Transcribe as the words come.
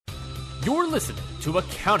You're listening to a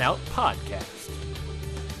Countout Podcast.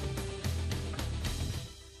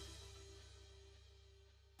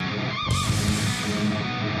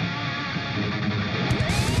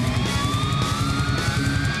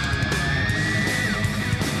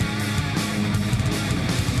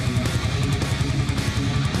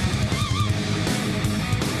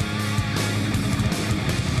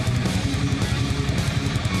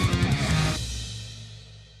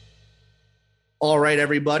 All right,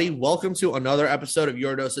 everybody. Welcome to another episode of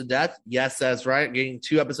Your Dose of Death. Yes, that's right. Getting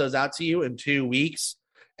 2 episodes out to you in 2 weeks.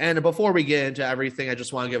 And before we get into everything, I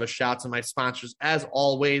just want to give a shout to my sponsors, as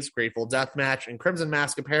always, Grateful Deathmatch and Crimson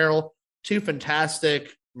Mask Apparel, 2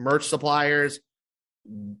 fantastic merch suppliers.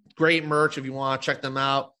 Great merch if you want to check them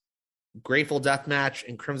out. Grateful Deathmatch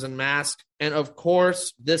and Crimson Mask. And of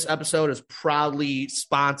course, this episode is proudly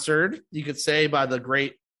sponsored, you could say, by the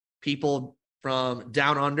great people from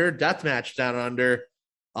Down Under, Deathmatch Down Under.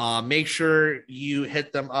 Make sure you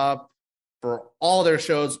hit them up for all their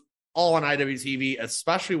shows, all on IWTV,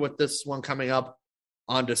 especially with this one coming up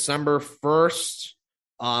on December 1st.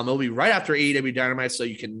 It'll be right after AEW Dynamite, so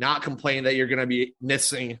you cannot complain that you're going to be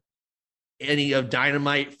missing any of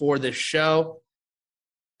Dynamite for this show.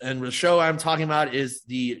 And the show I'm talking about is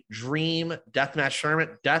the Dream Deathmatch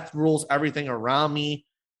Tournament. Death rules everything around me.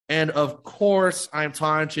 And of course, I'm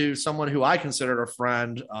talking to someone who I considered a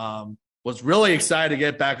friend. Was really excited to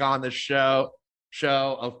get back on this show.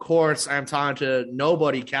 Of course, I'm talking to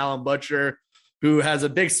nobody, Callum Butcher, who has a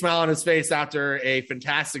big smile on his face after a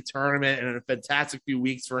fantastic tournament and a fantastic few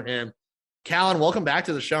weeks for him. Callum, welcome back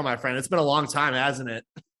to the show, my friend. It's been a long time, hasn't it?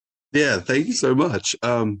 Yeah, thank you so much.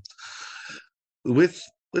 With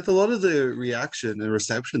a lot of the reaction and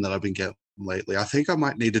reception that I've been getting lately, I think I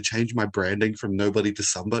might need to change my branding from nobody to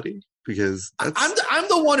somebody, because I'm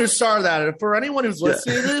the one who started that. And for anyone who's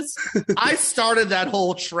listening to this, I started that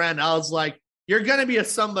whole trend. I was like, you're going to be a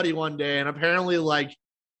somebody one day. And apparently, like,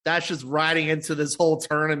 that's just riding into this whole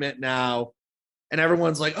tournament now. And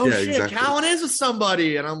everyone's like, oh, shit, exactly. Callan is a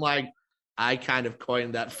somebody. And I'm like, I kind of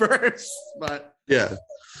coined that first. But yeah,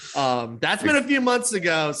 that's been a few months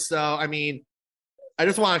ago. So, I mean, I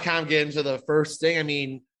just want to kind of get into the first thing. I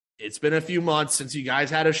mean, it's been a few months since you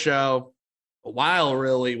guys had a show, a while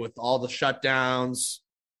really, with all the shutdowns,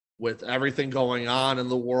 with everything going on in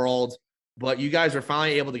the world. But you guys are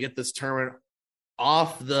finally able to get this tournament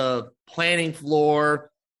off the planning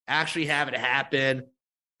floor, actually have it happen.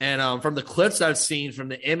 And from the clips I've seen, from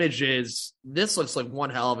the images, this looks like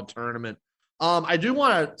one hell of a tournament. I do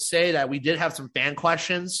want to say that we did have some fan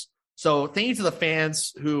questions. So thank you to the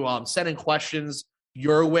fans who sent in questions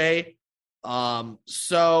your way.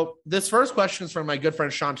 So this first question is from my good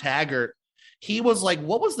friend Sean Taggart. He was like,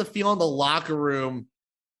 what was the feel in the locker room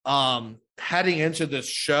heading into this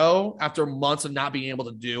show after months of not being able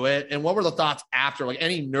to do it? And what were the thoughts after, like,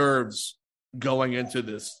 any nerves going into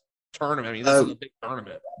this tournament? I mean, this is a big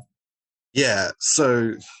tournament. Yeah,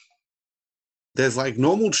 so there's like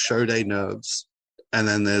normal show day nerves, and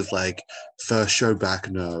then there's like first show back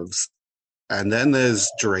nerves, and then there's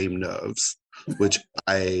dream nerves, which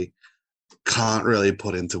I can't really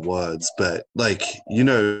put into words. But like, you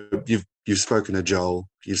know, you've spoken to Joel,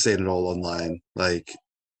 you've seen it all online, like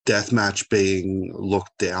deathmatch being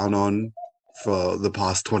looked down on for the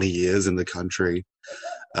past 20 years in the country,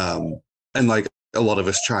 and like a lot of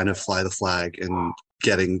us trying to fly the flag and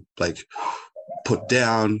getting like put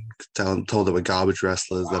down, told that we're garbage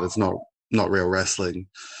wrestlers, that it's not real wrestling,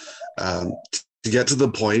 to get to the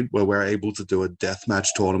point where we're able to do a deathmatch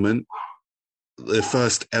tournament, the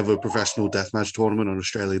first ever professional deathmatch tournament on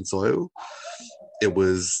Australian soil. It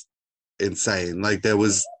was insane. Like there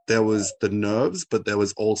was the nerves, but there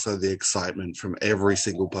was also the excitement from every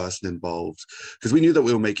single person involved, because we knew that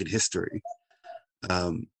we were making history.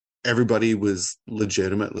 Everybody was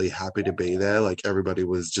legitimately happy to be there. Like everybody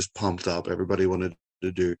was just pumped up. Everybody wanted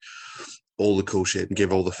to do all the cool shit and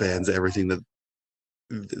give all the fans everything that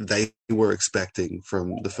they were expecting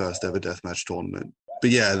from the first ever deathmatch tournament.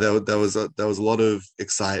 But yeah, there was a lot of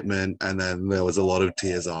excitement, and then there was a lot of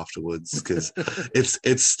tears afterwards, because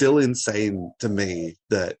it's still insane to me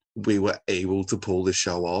that we were able to pull this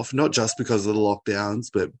show off, not just because of the lockdowns,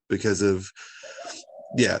 but because of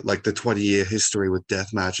like the 20-year history with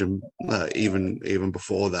deathmatch, and even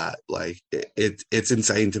before that. Like it's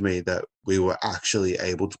insane to me that we were actually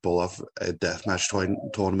able to pull off a deathmatch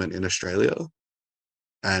tournament in Australia,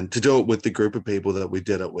 and to do it with the group of people that we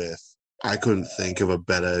did it with. I couldn't think of a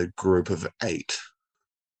better group of 8.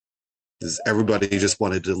 Because everybody just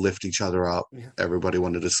wanted to lift each other up. Yeah. Everybody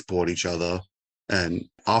wanted to support each other. And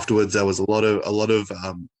afterwards, there was a lot of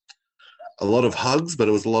a lot of hugs, but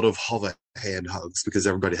it was a lot of hover hand hugs because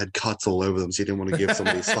everybody had cuts all over them, so you didn't want to give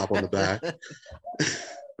somebody a slap on the back.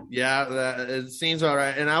 Yeah, it seems all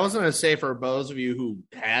right. And I was going to say, for those of you who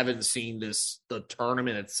haven't seen the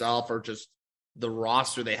tournament itself, or just the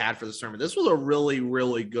roster they had for this tournament, this was a really,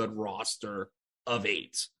 really good roster of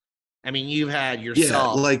 8. I mean, you've had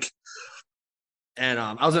yourself, and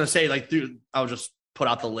I was going to say, I'll just put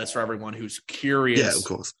out the list for everyone who's curious. Yeah, of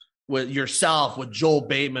course. With yourself, with Joel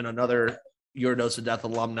Bateman, another Your Dose of Death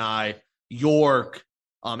alumni, York,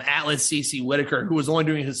 Atlas CC Whitaker, who was only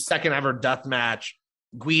doing his second ever death match,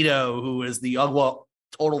 Guido, who is the UGWA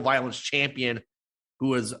Total Violence champion,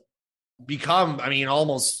 who has become, I mean,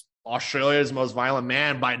 almost Australia's most violent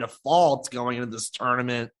man by default going into this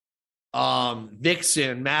tournament.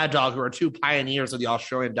 Vixen, Mad Dog, who are 2 pioneers of the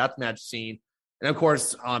Australian deathmatch scene. And of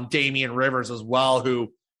course, Damian Rivers as well,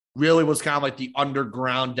 who really was kind of like the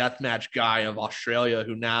underground deathmatch guy of Australia,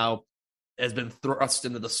 who now has been thrust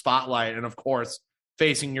into the spotlight. And of course,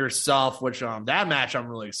 facing yourself, which that match I'm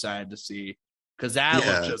really excited to see, because that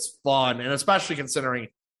looked just fun. And especially considering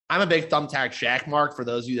I'm a big Thumbtack Shaq mark, for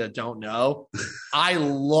those of you that don't know. I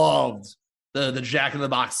loved the Jack in the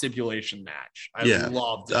Box stipulation match. I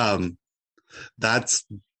loved it. That's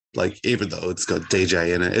like, even though it's got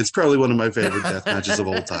DJ in it, it's probably one of my favorite death matches of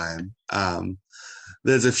all time.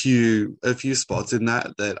 There's a few spots in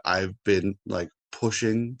that I've been like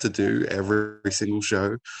pushing to do every single show,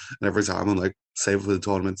 and every time I'm like, save for the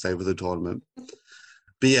tournament.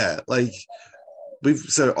 But yeah, like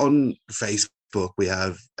so on Facebook we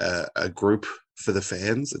have a group for the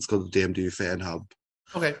fans. It's called the DMD Fan Hub.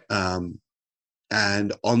 Okay.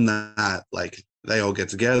 And on that, like, they all get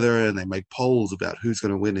together and they make polls about who's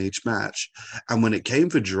going to win each match. And when it came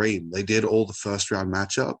for Dream, they did all the first round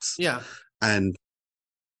matchups. Yeah. And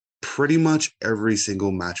pretty much every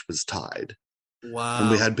single match was tied. Wow.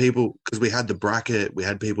 And we had people, because we had the bracket, we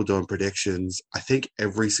had people doing predictions. I think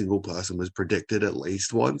every single person was predicted at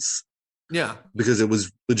least once. Yeah. Because it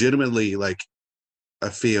was legitimately like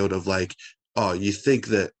a field of like, oh, you think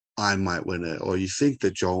that I might win it, or you think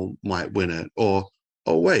that Joel might win it, or,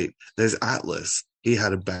 oh, wait, there's Atlas. He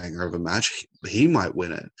had a banger of a match. He might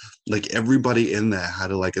win it. Like, everybody in there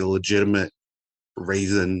had a legitimate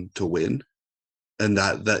reason to win. And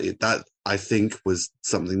that I think was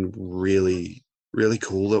something really, really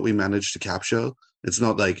cool that we managed to capture. It's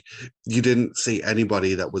not like you didn't see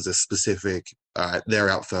anybody that was a specific, they're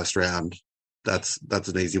out first round. That's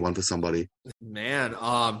an easy one for somebody. Man,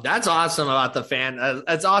 that's awesome about the fan.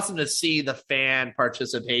 It's awesome to see the fan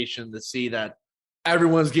participation, to see that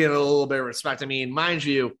everyone's getting a little bit of respect. I mean, mind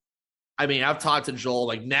you, I've talked to Joel,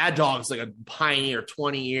 like, Mad Dog's like a pioneer,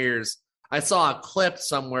 20 years. I saw a clip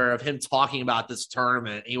somewhere of him talking about this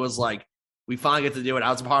tournament. He was like, we finally get to do it.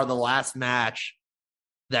 I was a part of the last match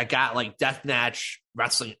that got like deathmatch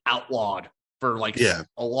wrestling outlawed for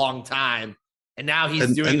a long time. And now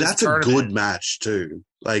he's doing this that's tournament. A good match too.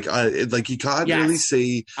 You can't really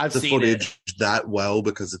see the footage that well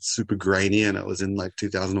because it's super grainy, and it was in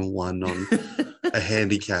 2001 on a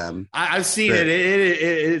Handycam. I've seen it.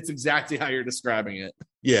 It's exactly how you're describing it.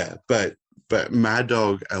 Yeah, but Mad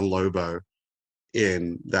Dog and Lobo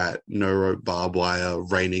in that no rope barbed wire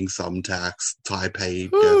raining thumbtacks Taipei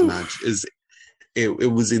death match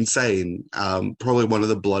it was insane. Probably one of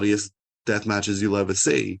the bloodiest death matches you'll ever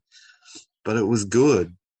see. But it was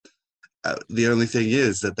good. The only thing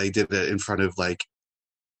is that they did it in front of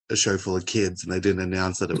a show full of kids, and they didn't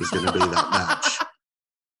announce that it was going to be that match.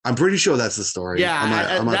 I'm pretty sure that's the story. Yeah,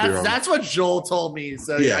 I might be wrong. That's what Joel told me.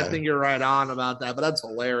 So yeah, I think you're right on about that. But that's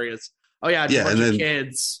hilarious. Oh yeah, a bunch of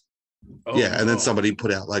kids. Oh, yeah, and then somebody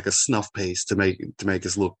put out a snuff piece to make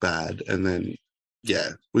us look bad, and then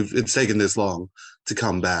it's taken this long to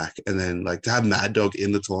come back, and then to have Mad Dog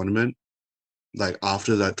in the tournament.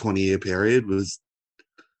 After that 20-year period was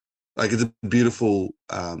it's a beautiful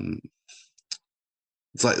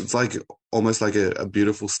it's almost like a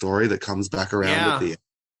beautiful story that comes back around at the end.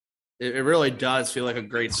 It really does feel like a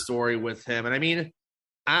great story with him. And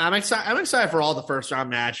I'm excited for all the first round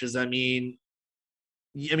matches. I mean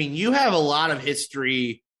you have a lot of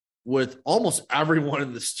history with almost everyone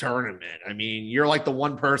in this tournament. You're the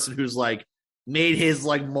one person who's made his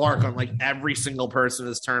mark on every single person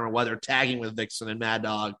in this tournament, whether tagging with Vixen and Mad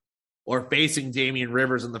Dog or facing Damian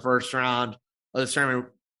Rivers in the first round of this tournament,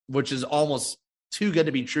 which is almost too good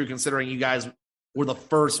to be true considering you guys were the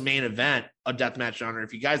first main event of Deathmatch Honor.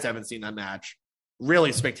 If you guys haven't seen that match,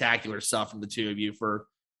 really spectacular stuff from the two of you for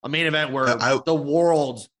a main event where the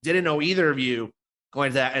world didn't know either of you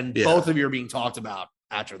going to that, and both of you are being talked about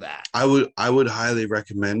after that. I would highly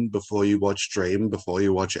recommend before you watch Dream, before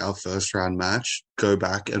you watch our first round match, go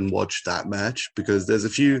back and watch that match because there's a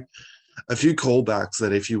few callbacks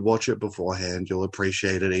that if you watch it beforehand, you'll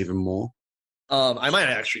appreciate it even more. I might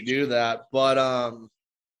actually do that, but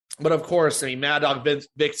of course, I mean, Mad Dog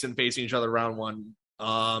Vixen facing each other round one.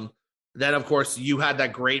 Then of course you had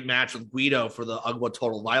that great match with Guido for the UGWA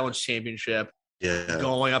Total Violence Championship. Yeah.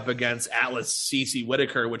 Going up against Atlas CC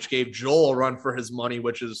Whitaker, which gave Joel a run for his money,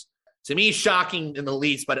 which is to me shocking in the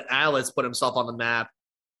least, but Atlas put himself on the map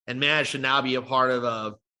and managed to now be a part of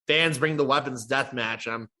a Fans Bring the Weapons death match.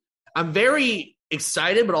 I'm very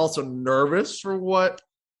excited, but also nervous for what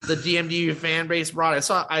the DMD fan base brought.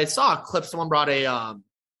 I saw a clip. Someone brought a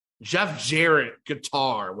Jeff Jarrett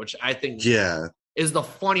guitar, which I think is the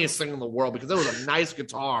funniest thing in the world because it was a nice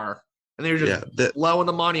guitar and they were just blowing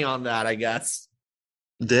the money on that, I guess.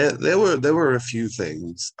 There were a few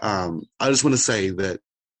things. I just want to say that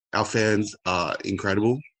our fans are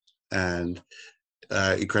incredible and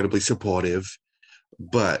incredibly supportive,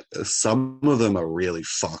 but some of them are really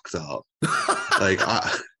fucked up. Like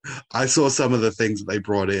I saw some of the things that they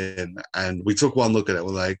brought in, and we took one look at it.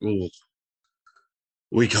 We're like, ooh,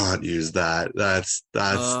 we can't use that. That's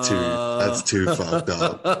too fucked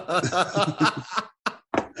up.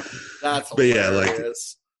 That's hilarious. But yeah,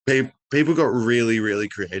 like people got really, really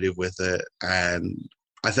creative with it, and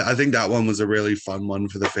I think that one was a really fun one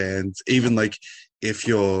for the fans. Even like if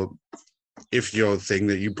your thing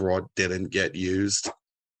that you brought didn't get used,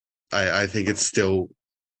 I think it's still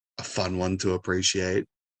a fun one to appreciate.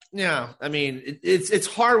 Yeah, I mean it's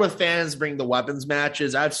hard with Fans Bring the Weapons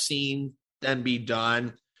matches. I've seen them be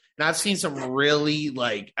done, and I've seen some really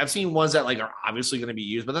I've seen ones that are obviously going to be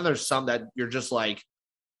used, but then there's some that you're just like,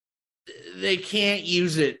 they can't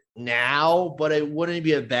use it now, but it wouldn't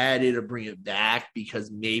be a bad idea to bring it back because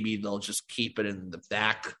maybe they'll just keep it in the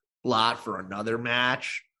back lot for another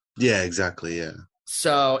match. Yeah, exactly. Yeah.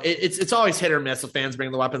 So it's always hit or miss with Fans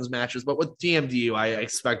Bring the Weapons matches, but with DMDU, I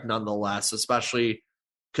expect nonetheless, especially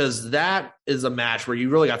because that is a match where you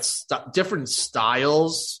really got different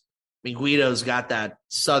styles. I mean, Guido's got that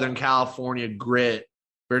Southern California grit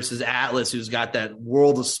versus Atlas, who's got that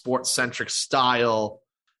World of Sports centric style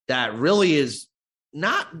that really is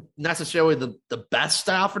not necessarily the best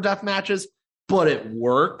style for death matches, but it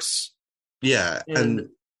works. Yeah, and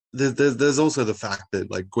there's also the fact that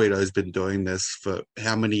Guido's been doing this for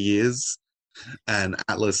how many years, and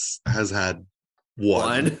Atlas has had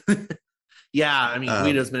one. Yeah, I mean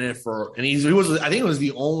Guido's been in it for, and he was I think it was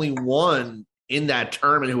the only one in that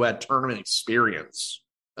tournament who had tournament experience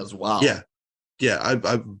as well. Yeah,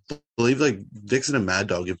 I believe Vixen and Mad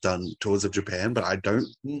Dog have done tours of Japan, but I don't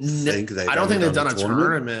think they've done a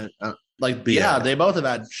tournament. They both have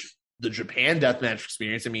had the Japan deathmatch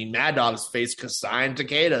experience. I mean, Mad Dog's faced Kasai and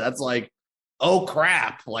Takeda. That's oh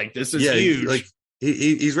crap! This is huge.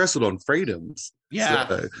 He's wrestled on Freedoms. Yeah,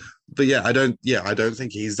 but I don't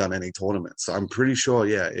think he's done any tournaments. So I'm pretty sure.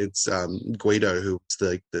 Yeah, it's Guido who's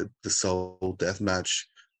the Seoul deathmatch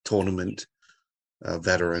tournament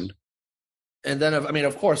veteran. And then,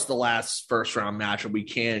 of course, the last first round match we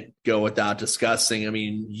can't go without discussing. I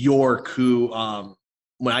mean, York, who,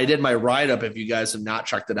 when I did my write up, if you guys have not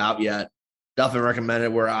checked it out yet, definitely recommend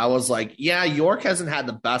it. Where I was like, yeah, York hasn't had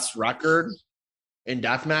the best record in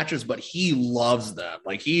death matches, but he loves them.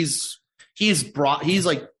 He's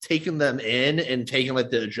taking them in and taking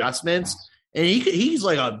the adjustments, and he's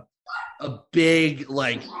a big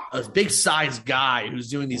sized guy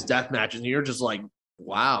who's doing these death matches, and you're just like,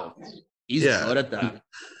 wow. He's good at that.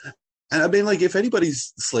 And I mean, if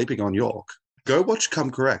anybody's sleeping on York, go watch Come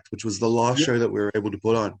Correct, which was the last show that we were able to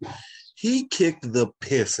put on. He kicked the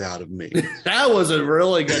piss out of me. That was a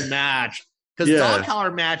really good match. Because dog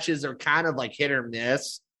collar matches are kind of hit or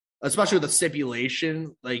miss, especially with the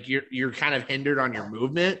stipulation. You're kind of hindered on your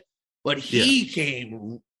movement. But he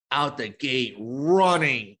came out the gate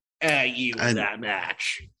running at you in that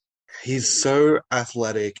match. He's so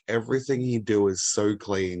athletic. Everything he do is so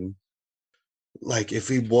clean. If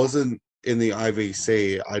he wasn't in the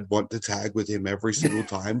IVC, I'd want to tag with him every single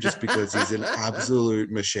time just because he's an absolute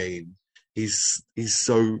machine. He's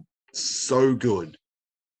so good.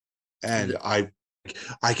 And I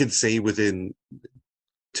could see within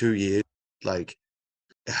 2 years,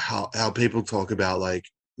 how people talk about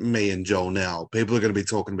me and Joel now. People are going to be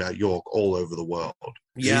talking about York all over the world.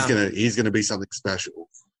 Yeah. He's gonna be something special.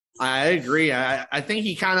 I agree. I think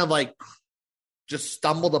he kind of just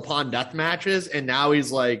stumbled upon death matches, and now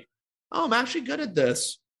he's like, oh, I'm actually good at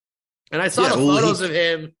this. And I saw the photos of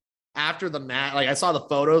him after the match. I saw the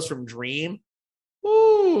photos from Dream,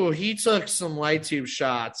 Ooh, he took some light tube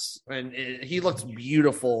shots, and he looked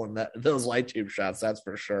beautiful in those light tube shots. That's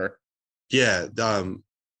for sure. Yeah,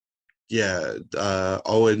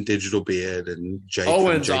 Owen Digital Beard and Jake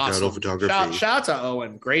Owen's from Jake awesome. Hurdle Photography. Shout out to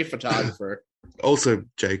Owen, great photographer. Also,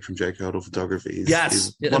 Jake from Jake Hurdle Photography.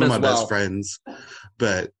 Yes, he's one of my best friends.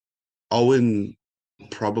 But Owen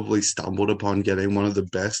probably stumbled upon getting one of the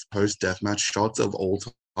best post deathmatch shots of all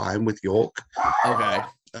time with York. Okay.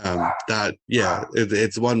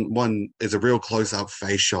 It's it's a real close up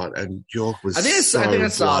face shot, and York was. I think I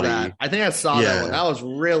saw that. I think I saw that one. That was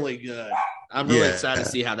really good. I'm really excited to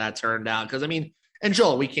see how that turned out because and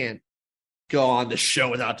Joel, we can't go on the show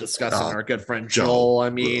without discussing our good friend Joel. I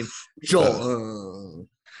mean, Joel.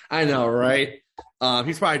 I know, right?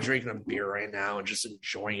 He's probably drinking a beer right now and just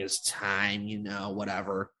enjoying his time,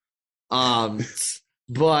 whatever.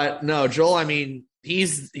 But no, Joel, I mean,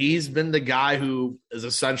 he's been the guy who has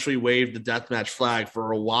essentially waved the deathmatch flag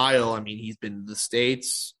for a while. I mean, he's been in the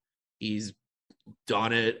States. He's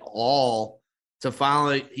done it all to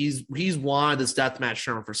finally he's wanted this deathmatch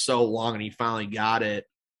tournament for so long, and he finally got it.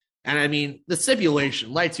 And I mean, the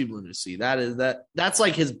stipulation, light tube lunacy, that's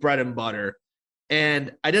like his bread and butter.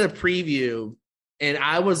 And I did a preview, and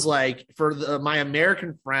I was like, for my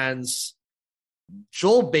American friends,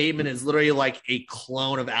 Joel Bateman is literally like a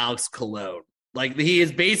clone of Alex Cologne. Like, he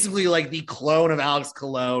is basically like the clone of Alex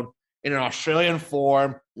Cologne in an Australian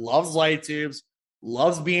form, loves light tubes,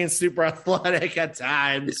 loves being super athletic at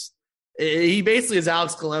times. He basically is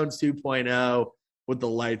Alex Cologne's 2.0 with the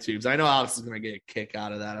light tubes. I know Alex is going to get a kick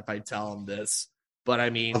out of that if I tell him this, but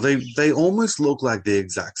I mean, they almost look like the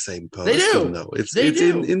exact same person. They do. Though. It's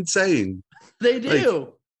insane. They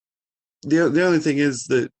do. Like, the only thing is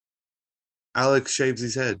that Alex shaves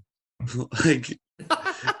his head. Like,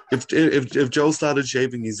 if Joel started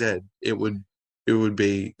shaving his head, it would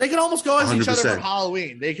be. They could almost go as each other 100%. for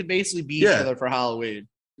Halloween. They could basically be each other for Halloween.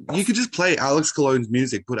 You could just play Alex Cologne's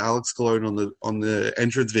music, put Alex Cologne on the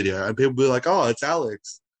entrance video, and people will be like, "Oh, it's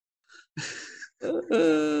Alex."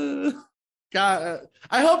 God,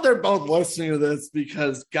 I hope they're both listening to this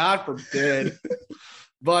because God forbid.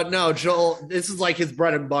 But no, Joel, this is like his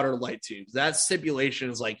bread and butter, light tubes. That stipulation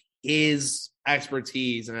is like his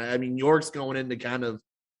expertise, and I mean, York's going into kind of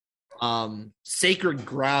sacred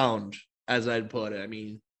ground, as I'd put it. I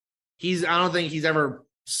mean, I don't think he's ever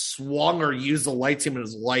swung or used a light tube in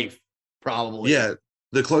his life, probably. Yeah,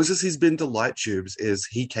 the closest he's been to light tubes is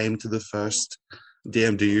he came to the first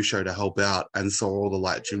DMDU show to help out and saw all the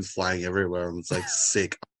light tubes flying everywhere and was like,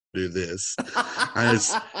 sick, do this. And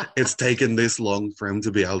it's taken this long for him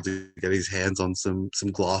to be able to get his hands on some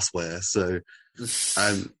glassware. So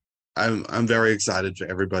I'm very excited for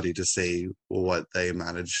everybody to see what they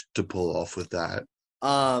managed to pull off with that.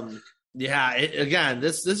 Again,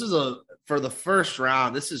 this is for the first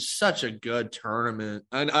round. This is such a good tournament,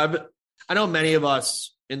 and I know many of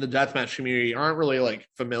us in the deathmatch community aren't really like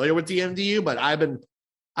familiar with DMDU, but I've been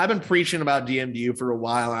preaching about DMDU for a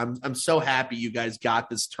while. I'm so happy you guys got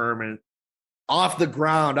this tournament off the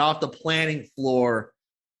ground, off the planning floor,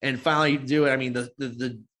 and finally do it. I mean,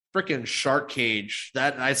 the freaking shark cage,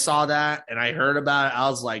 that I saw that and I heard about it. I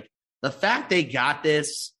was like, the fact they got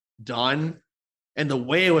this done and the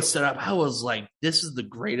way it was set up, I was like, this is the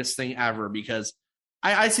greatest thing ever, because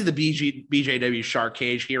I see the BJW shark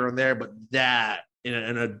cage here and there, but that in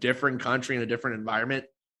a different country, in a different environment,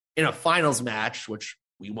 in a finals match, which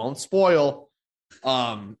we won't spoil,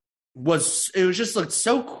 it was just looked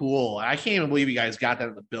so cool. I can't even believe you guys got that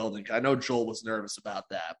in the building. I know Joel was nervous about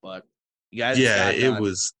that, but you guys, it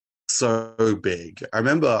was so big. I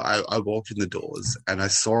remember I walked in the doors and I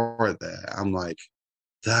saw it there. I'm like,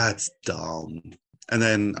 that's dumb. And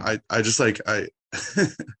then I just like I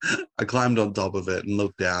climbed on top of it and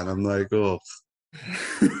looked down. I'm like, oh,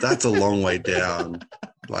 that's a long way down.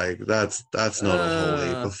 Like that's not a whole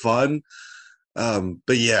heap of fun.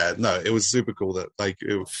 But yeah, no, it was super cool that like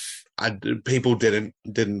people didn't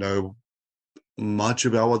know much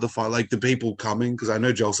about what the fight, like the people coming, because I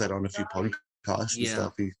know Joel said on a few podcasts and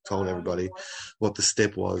stuff, he told everybody what the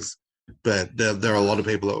step was, but there are a lot of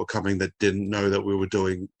people that were coming that didn't know that we were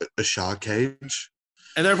doing a shark cage,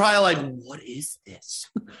 and they're probably like, what is this?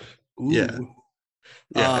 Yeah,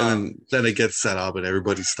 and then it gets set up and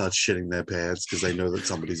everybody starts shitting their pants because they know that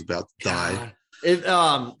somebody's about to die.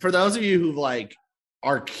 For those of you who like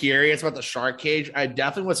are curious about the shark cage, I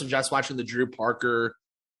definitely would suggest watching the Drew Parker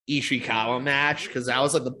Ishikawa match, because that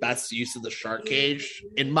was like the best use of the shark cage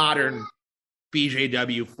in modern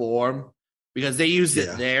BJW form, because they used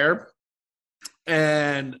it there.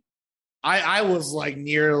 And I was like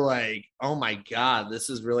near like, oh my God, this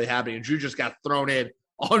is really happening. And Drew just got thrown in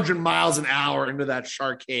 100 miles an hour into that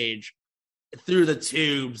shark cage through the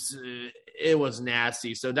tubes. It was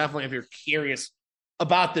nasty. So definitely, if you're curious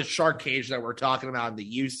about the shark cage that we're talking about and the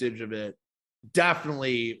usage of it,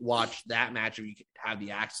 definitely watch that match if you have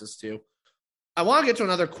the access to. I want to get to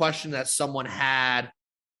another question that someone had.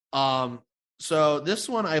 So this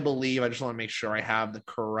one, I believe, I just want to make sure I have the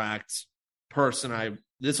correct person.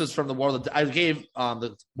 This was from the World of, I gave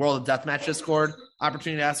the World of Deathmatch Discord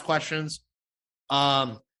opportunity to ask questions.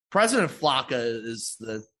 President Flocka is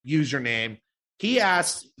the username. He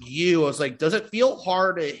asked you, I was like, does it feel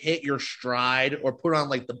hard to hit your stride or put on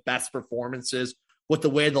like the best performances with the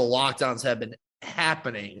way the lockdowns have been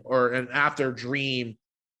happening? And after Dream,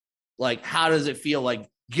 like, how does it feel like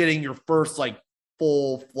getting your first like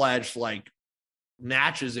full-fledged like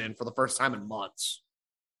matches in for the first time in months?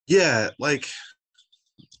 Yeah, like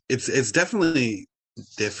it's definitely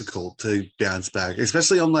difficult to bounce back,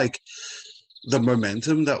 especially on like the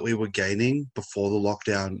momentum that we were gaining before the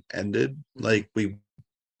lockdown ended. Like we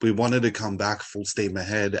wanted to come back full steam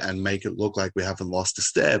ahead and make it look like we haven't lost a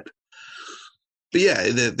step. But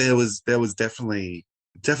yeah, there was definitely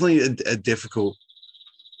a difficult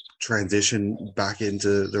transition back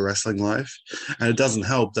into the wrestling life. And it doesn't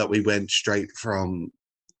help that we went straight from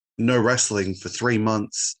no wrestling for 3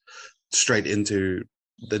 months straight into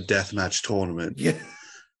the deathmatch tournament. Yeah.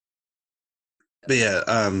 But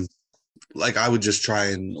yeah, like I would just try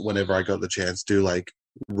and whenever I got the chance do like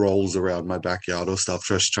rolls around my backyard or stuff,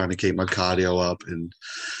 just trying to keep my cardio up and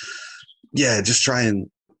yeah, just try and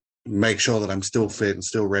make sure that I'm still fit and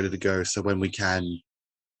still ready to go. So when we can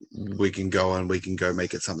go and we can go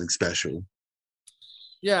make it something special.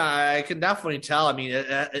 Yeah, I can definitely tell. I mean,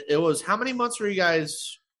 it was, how many months were you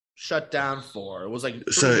guys shut down for? It was like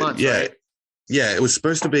 3 months, yeah, right? Yeah, it was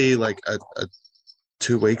supposed to be like a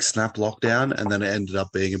 2-week snap lockdown, and then it ended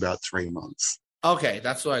up being about 3 months. Okay,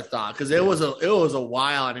 that's what I thought, because it was a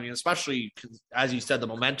while. And I mean, especially as you said, the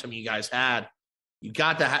momentum you guys had. You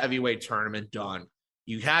got the heavyweight tournament done.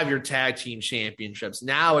 You have your tag team championships.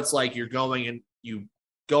 Now it's like you're going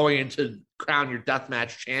into crown your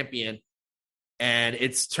deathmatch champion, and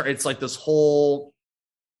it's like this whole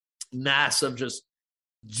mess of just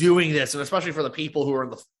doing this, and especially for the people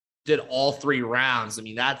who did all 3 rounds. I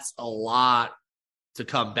mean, that's a lot to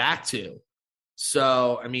come back to.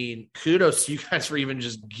 So, I mean, kudos to you guys for even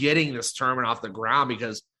just getting this tournament off the ground,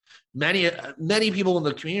 because many people in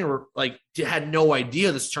the community were like, had no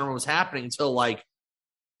idea this tournament was happening until like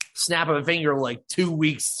snap of a finger, like 2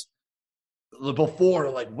 weeks before.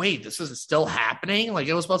 Like, wait, this isn't still happening? Like,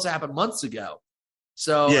 it was supposed to happen months ago.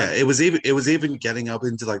 So yeah, it was even getting up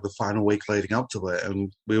into like the final week leading up to it,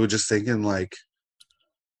 and we were just thinking like,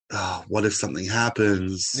 oh, what if something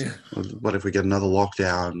happens? Yeah. What if we get another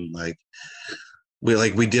lockdown? Like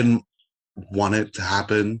we didn't want it to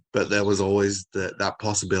happen, but there was always that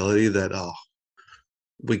possibility that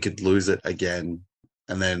we could lose it again,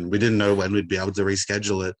 and then we didn't know when we'd be able to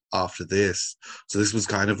reschedule it after this. So this was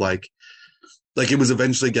kind of like it was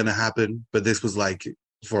eventually going to happen, but this was like,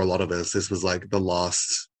 for a lot of us, this was like the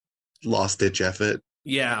last ditch effort.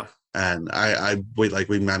 Yeah, and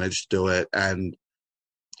we managed to do it, and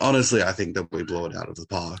honestly, I think that we blew it out of the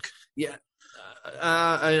park. Yeah,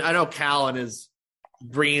 I know Callan is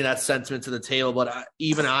bringing that sentiment to the table, but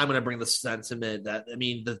even I'm going to bring the sentiment that, I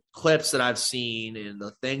mean, the clips that I've seen and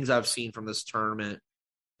the things I've seen from this tournament,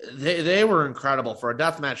 they were incredible for a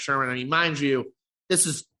deathmatch tournament. I mean, mind you, this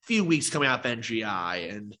is a few weeks coming off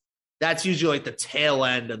NGI, and that's usually like the tail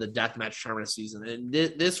end of the deathmatch tournament season. And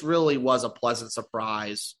this really was a pleasant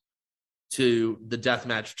surprise to the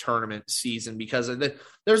deathmatch tournament season, because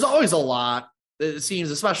there's always a lot. It seems,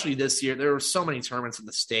 especially this year, there were so many tournaments in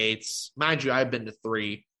the States. Mind you, I've been to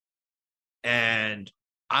 3. And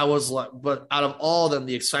I was like, but out of all of them,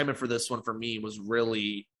 the excitement for this one for me was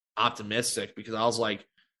really optimistic, because I was like,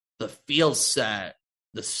 the field set,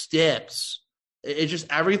 the steps, it just,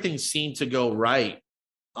 everything seemed to go right.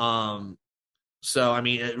 So, I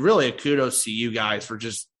mean, really a kudos to you guys for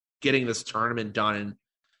just getting this tournament done.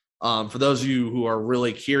 And for those of you who are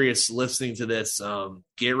really curious listening to this,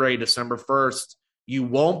 get ready December 1st. You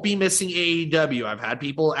won't be missing AEW. I've had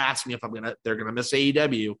people ask me if they're going to miss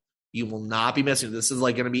AEW. You will not be missing. This is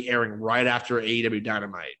like going to be airing right after AEW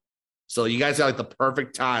Dynamite. So you guys got like the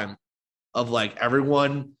perfect time of like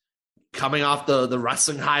everyone coming off the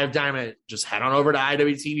wrestling high of Dynamite. Just head on over to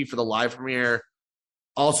IWTV for the live premiere.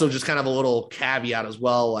 Also, just kind of a little caveat as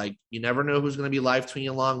well. Like, you never know who's going to be live tweeting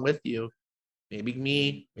along with you. Maybe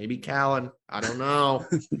me, maybe Callan. I don't know.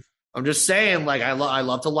 I'm just saying, like, I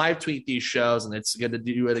love to live tweet these shows, and it's good to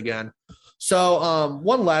do it again. So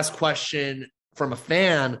one last question from a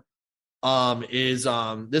fan. is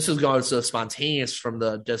this is going to spontaneous from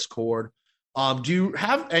the Discord. Do you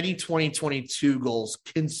have any 2022 goals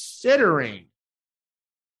considering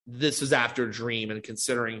this is after Dream and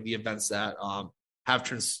considering the events that have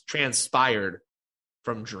transpired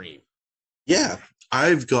from Dream? Yeah,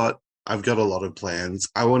 I've got a lot of plans.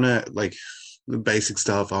 I want to, like, the basic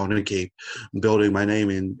stuff. I want to keep building my name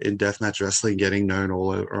in deathmatch wrestling, getting known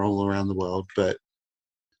all around the world. But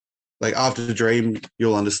like after Dream,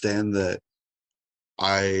 you'll understand that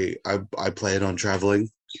I plan on traveling.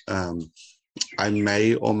 I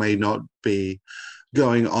may or may not be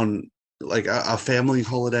going on like a family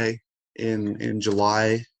holiday in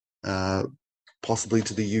July, possibly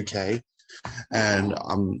to the UK.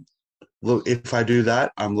 And look, if I do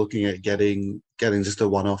that, I'm looking at getting just a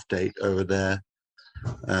one-off date over there.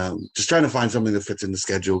 Just trying to find something that fits in the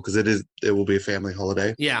schedule because it will be a family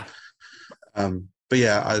holiday. Yeah. But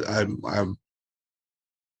yeah, I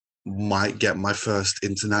might get my first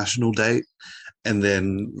international date, and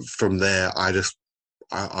then from there, I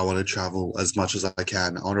want to travel as much as I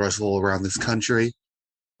can. I want to wrestle all around this country,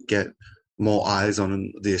 get more eyes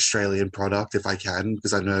on the Australian product if I can,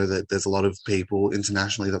 because I know that there's a lot of people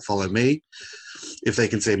internationally that follow me. If they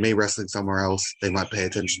can see me wrestling somewhere else, they might pay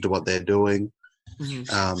attention to what they're doing.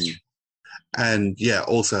 Mm-hmm. And yeah,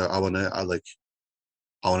 also I want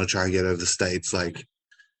to try and get over the States. Like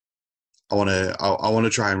I want to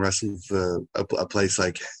try and wrestle for a place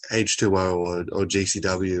like H2O or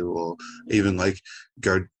GCW, or even like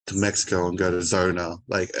go to Mexico and go to Zona.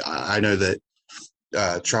 Like I know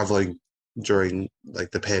that traveling during like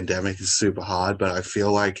the pandemic is super hard, but I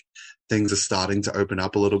feel like things are starting to open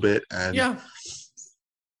up a little bit, and yeah,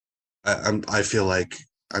 I feel like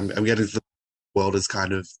I'm getting to the world is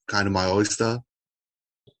kind of my oyster.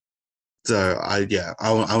 So I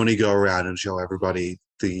want to go around and show everybody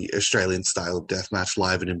the Australian style of deathmatch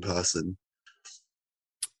live and in person.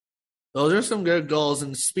 Those are some good goals.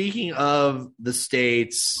 And speaking of the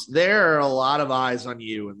States, there are a lot of eyes on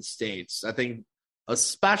you in the States. I think,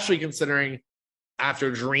 especially considering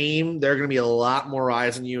after Dream, there are going to be a lot more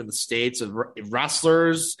eyes on you in the States of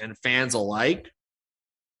wrestlers and fans alike.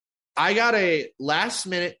 I got a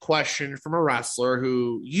last-minute question from a wrestler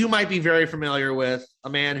who you might be very familiar with, a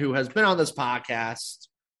man who has been on this podcast,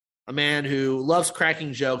 a man who loves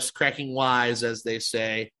cracking jokes, cracking wise, as they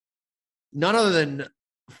say. None other than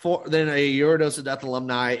a Eurodose of Death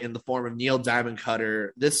alumni in the form of Neil Diamond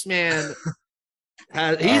Cutter. This man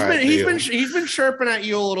he's been chirping at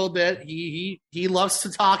you a little bit. He loves to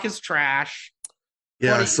talk his trash.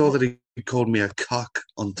 Yeah, I saw that he called me a cuck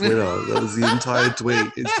on Twitter. That was the entire tweet.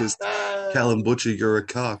 It's just, Callum Butcher, you're a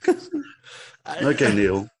cuck. Okay,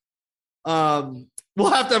 Neil. We'll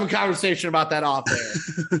have to have a conversation about that off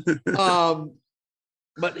air.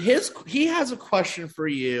 But he has a question for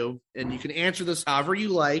you, and you can answer this however you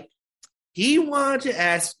like. He wanted to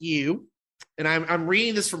ask you, and I'm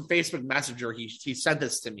reading this from Facebook Messenger. He sent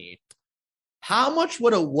this to me. How much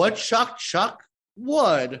would a woodchuck chuck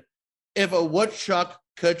wood if a woodchuck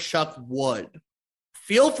could chuck wood?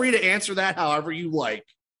 Feel free to answer that however you like.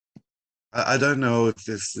 I don't know if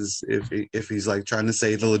this is if he's like trying to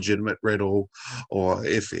say the legitimate riddle, or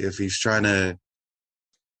if he's trying to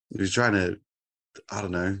I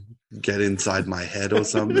don't know, get inside my head or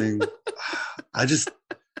something.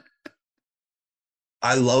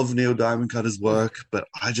 I love Neil Diamond Cutter's work, but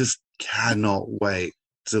I just cannot wait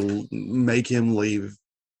to make him leave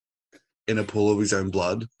in a pool of his own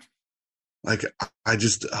blood. Like,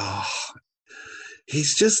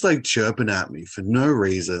 he's just like chirping at me for no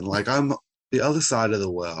reason. Like, I'm the other side of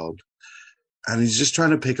the world, and he's just trying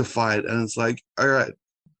to pick a fight. And it's like, all right,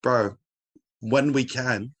 bro, when we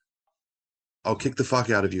can, I'll kick the fuck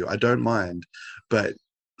out of you. I don't mind, but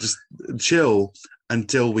just chill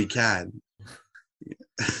until we can.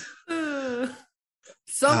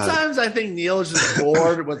 Sometimes I think Neil is just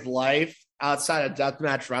bored with life outside of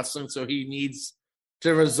deathmatch wrestling, so he needs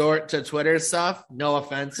to resort to Twitter stuff. No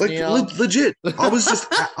offense, like, Neil. Legit. I was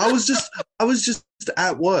just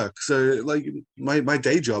at work. So like my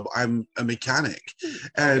day job, I'm a mechanic,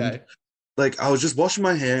 and like I was just washing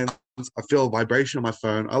my hands. I feel a vibration on my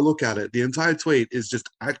phone. I look at it. The entire tweet is just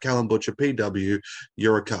at Callum Butcher PW.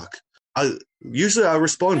 You're a cuck. Usually I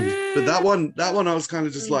respond, but that one I was kind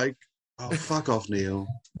of just like, oh, fuck off, Neil.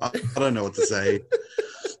 I don't know what to say.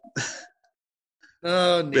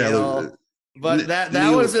 Oh, Neil. Yeah, look, but that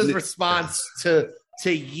Neil, was his response to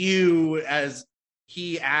you, as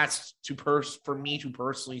he asked for me to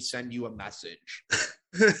personally send you a message.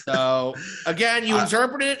 So again, you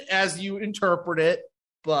interpret it as you interpret it,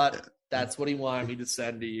 but that's what he wanted me to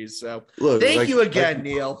send to you. So look, thank you again,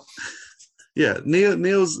 Neil. Yeah,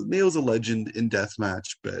 Neil's a legend in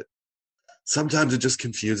deathmatch, but sometimes it just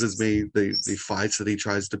confuses me, the fights that he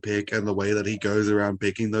tries to pick and the way that he goes around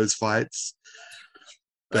picking those fights.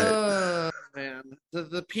 But Man,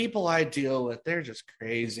 the people I deal with, they're just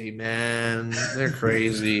crazy, man. They're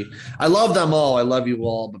crazy. I love them all. I love you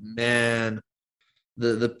all, but man,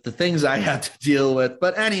 the things I have to deal with.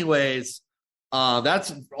 But anyways,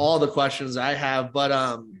 that's all the questions I have.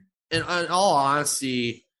 But in all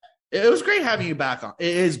honesty, it was great having you back on.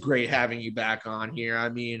 It is great having you back on here. I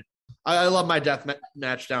mean, I love my death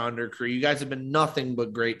match down under crew. You guys have been nothing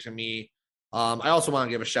but great to me. I also want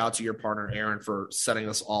to give a shout out to your partner, Aaron, for setting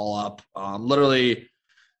this all up. Literally,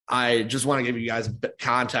 I just want to give you guys a bit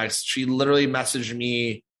context. She literally messaged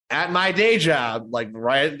me at my day job, like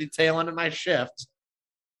right at the tail end of my shift.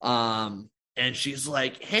 And she's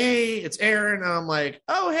like, "Hey, it's Aaron." And I'm like,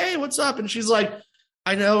 "Oh, hey, what's up?" And she's like,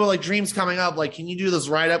 "I know like Dream's coming up. Like, can you do this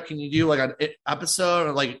write up? Can you do like an episode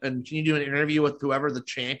or like, and can you do an interview with whoever the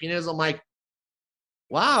champion is?" I'm like,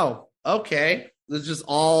 "Wow, okay." This just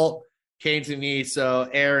all came to me. So,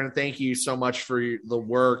 Aaron, thank you so much for the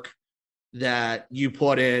work that you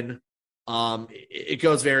put in. It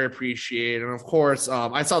goes very appreciated. And of course,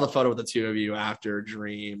 I saw the photo with the two of you after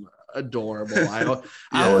Dream. Adorable.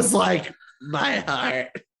 I was like, my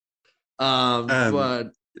heart.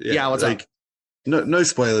 But yeah, what's like, up? No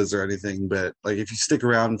spoilers or anything, but like if you stick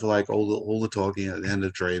around for like all the talking at the end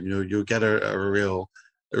of Dream, you'll get a real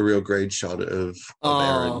great shot of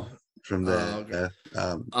Aaron from there.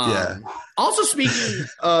 Okay. Also, speaking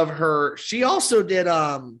of her, she also did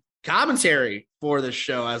commentary for the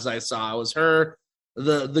show. As I saw, it was her,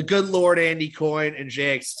 the good Lord Andy Coyne and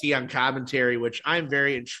JXT on commentary, which I'm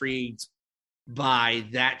very intrigued by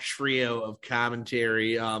that trio of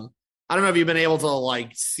commentary. I don't know if you've been able to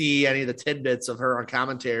like see any of the tidbits of her on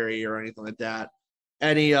commentary or anything like that.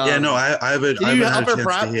 Any? I haven't had a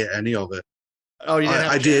chance to hear any of it. Oh, you didn't?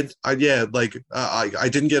 I did. I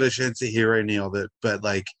didn't get a chance to hear any of it, but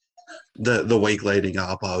like the week leading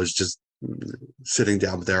up, I was just sitting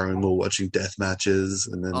down with Aaron and we were watching death matches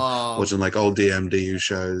and then watching like old DMDU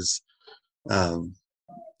shows.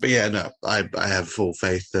 But yeah, no, I have full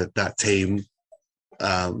faith that team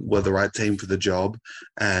were the right team for the job,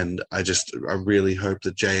 and I really hope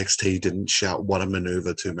that JXT didn't shout "what a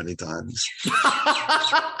maneuver" too many times.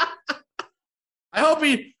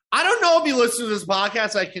 I don't know if he listens to this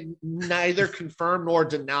podcast. I can neither confirm nor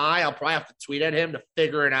deny. I'll probably have to tweet at him to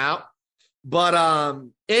figure it out. But I'll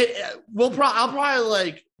probably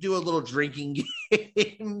like do a little drinking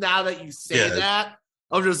game now that you say that.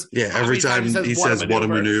 I'll just every time he says "what a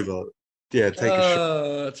maneuver," take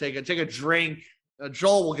a take a drink.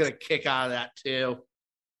 Joel will get a kick out of that too.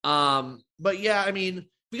 But yeah, I mean, if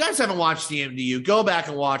you guys haven't watched DMDU, go back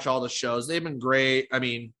and watch all the shows. They've been great. I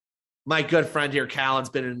mean, my good friend here, Callan's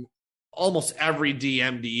been in almost every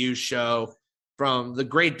DMDU show, from the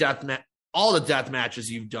great all the death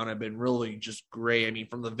matches you've done have been really just great. I mean,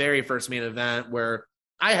 from the very first main event where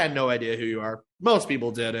I had no idea who you are. Most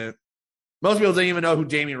people didn't. Most people didn't even know who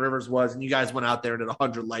Damian Rivers was, and you guys went out there and did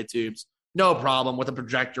 100 light tubes. No problem, with a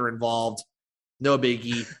projector involved. No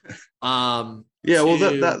biggie. Well,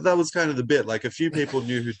 that was kind of the bit. Like, a few people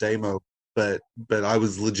knew who Damo, but I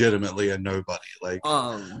was legitimately a nobody. Like,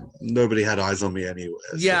 nobody had eyes on me anywhere.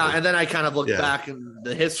 Yeah, and then I kind of looked back in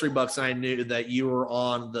the history books, and I knew that you were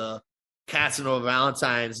on the Casanova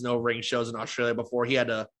Valentine's no ring shows in Australia before he had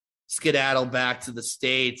to skedaddle back to the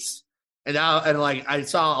States. And I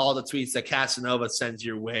saw all the tweets that Casanova sends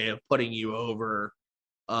your way of putting you over.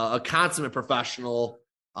 A consummate professional.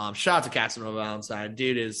 Shout out to Casanova Valentine.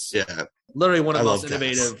 Dude is literally one of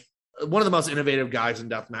the most innovative guys in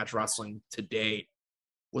deathmatch wrestling to date,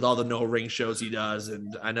 with all the no ring shows he does.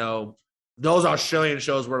 And I know those Australian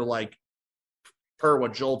shows were like, per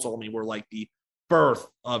what Joel told me, were like the birth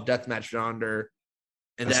of deathmatch yonder.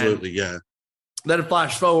 And absolutely, then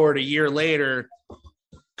flash forward a year later,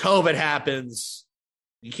 COVID happens.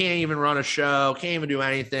 You can't even run a show, can't even do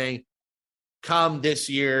anything. Come this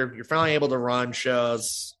year, you're finally able to run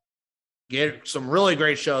shows, get some really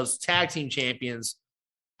great shows, tag team champions,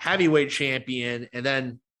 heavyweight champion, and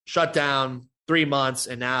then shut down 3 months,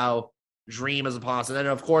 and now Dream is upon us. And then,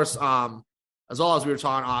 of course, as well as we were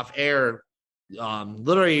talking off air,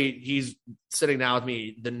 literally he's sitting down with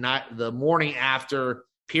me the morning after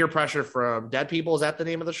Peer Pressure from Dead People. Is that the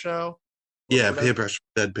name of the show? Yeah, Peer Pressure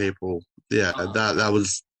from Dead People. Yeah, that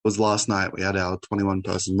was last night. We had our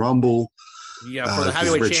 21-person Rumble. Yeah, for the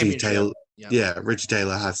heavyweight championship. Richie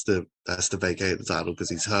Taylor has to vacate the title because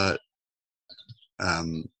he's hurt.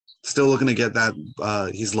 Still looking to get that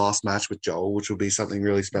his last match with Joel, which will be something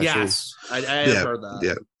really special. Yes, I have heard that.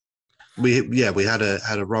 Yeah, we had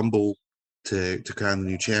a rumble to crown the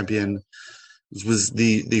new champion. It was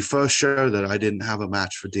the first show that I didn't have a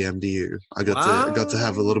match for DMDU. I got to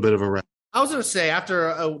have a little bit of a rest. I was gonna say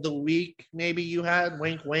after the week maybe you had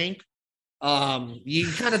wink wink,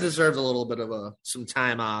 you kind of deserved a little bit of some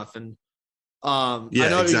time off, and I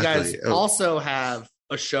know exactly. you guys also have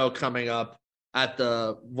a show coming up at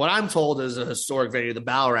what I'm told is a historic venue, the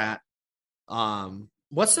Ballarat.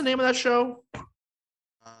 What's the name of that show?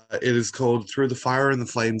 It is called Through the Fire and the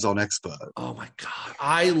Flames on Expert. Oh my god,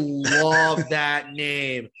 I love that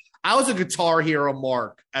name. I was a Guitar Hero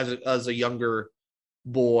mark as a younger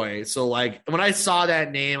boy, so like when I saw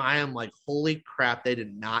that name, I am like, holy crap! They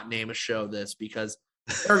did not name a show this, because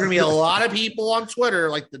there are going to be a lot of people on Twitter,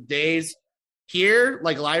 like the days here,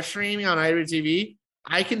 like live streaming on IWTV.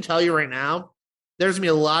 I can tell you right now, there's going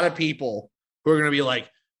to be a lot of people who are going to be like,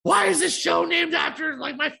 why is this show named after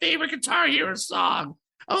like my favorite Guitar Hero song?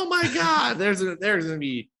 Oh my god, there's going to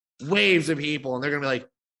be waves of people, and they're going to be like,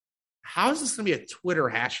 how is this going to be a Twitter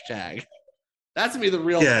hashtag? That's going to be the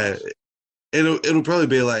real. Yeah, it'll probably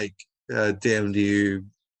be like DMDU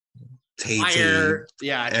Fire,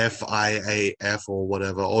 FIAF or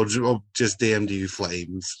whatever, or just DMDU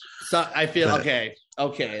Flames. So I feel okay,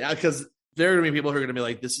 because there are going to be people who are going to be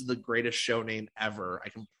like, this is the greatest show name ever. I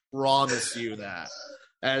can promise you that.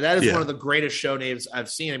 That is one of the greatest show names I've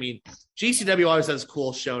seen. I mean, GCW always has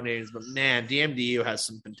cool show names, but man, DMDU has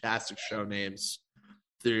some fantastic show names.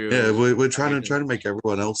 We're trying to make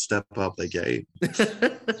everyone else step up their game.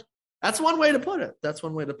 That's one way to put it.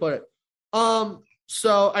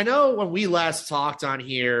 So I know when we last talked on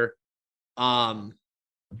here,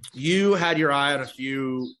 you had your eye on a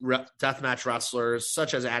few deathmatch wrestlers,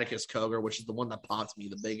 such as Atticus Cogar, which is the one that popped me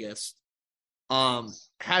the biggest.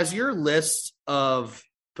 Has your list of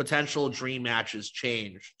potential dream matches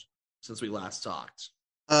changed since we last talked?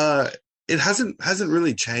 It hasn't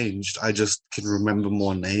really changed. I just can remember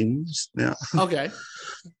more names now. Okay.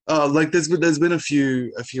 Like there's been a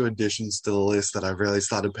few additions to the list that I've really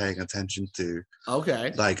started paying attention to.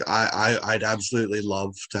 Okay. Like I'd absolutely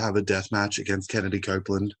love to have a death match against Kennedy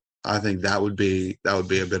Copeland. I think that would be a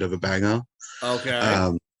bit of a banger.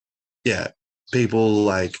 Okay. People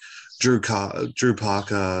like Drew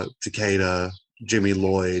Parker, Takeda, Jimmy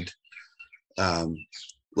Lloyd,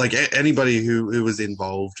 like anybody who was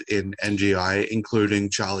involved in NGI, including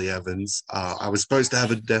Charlie Evans. I was supposed to have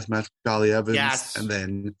a death match with Charlie Evans, and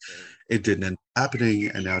then it didn't end up happening,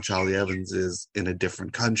 and now Charlie Evans is in a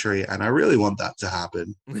different country, and I really want that to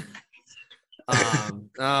happen.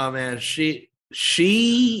 Oh man, she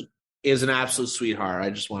is an absolute sweetheart.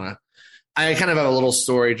 I kind of have a little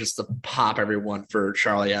story just to pop everyone for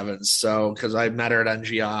Charlie Evans. So, because I met her at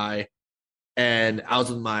NGI, and I was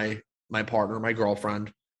with my partner, my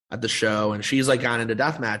girlfriend, at the show, and she's like gone into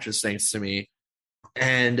death matches thanks to me.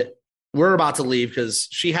 And we're about to leave because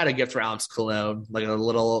she had a gift for Alex Colon, like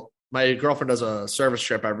my girlfriend does a service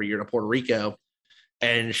trip every year to Puerto Rico,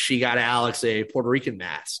 and she got Alex a Puerto Rican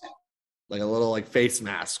mask, like a little like face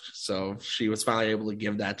mask. So she was finally able to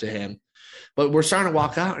give that to him. But we're starting to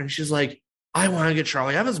walk out, and she's like, I want to get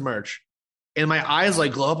Charlie Evans merch. And my eyes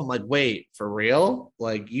like glow up. I'm like, wait, for real?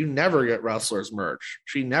 Like, you never get wrestlers merch.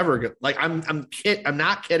 She never get, like, I'm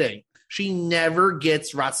not kidding. She never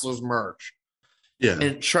gets wrestlers merch. Yeah.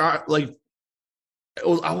 And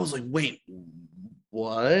I was like, wait,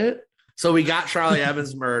 what? So we got Charlie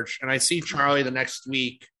Evans merch, and I see Charlie the next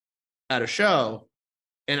week at a show,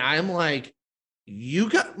 and I'm like, you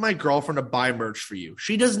got my girlfriend to buy merch for you.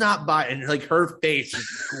 She does not buy, and like her face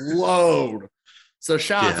glowed. So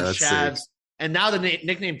shout out to Chavs. And now the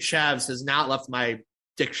nickname Chavs has not left my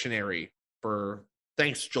dictionary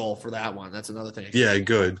thanks, Joel, for that one. That's another thing. Yeah,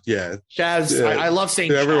 good. Yeah. Chavs, yeah. I love saying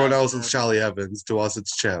to everyone Chavs. Else, it's Charlie Evans. To us,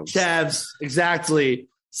 it's Chavs. Chavs, exactly.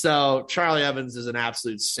 So Charlie Evans is an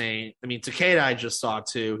absolute saint. I mean, Takeda I just saw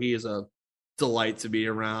too. He is a delight to be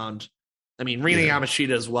around. I mean, Rina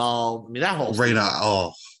Yamashita as well. I mean, that whole Rina,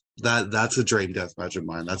 that's a dream death match of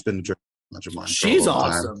mine. That's been a dream match of mine. She's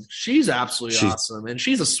awesome. Time. She's absolutely awesome. And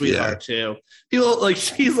she's a sweetheart too.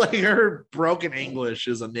 She's like, her broken English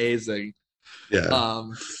is amazing. Yeah.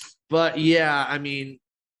 But yeah, I mean,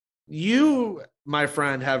 you, my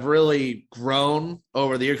friend, have really grown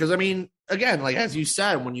over the year. Because I mean, again, like as you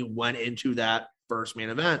said, when you went into that first main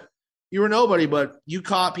event, you were nobody, but you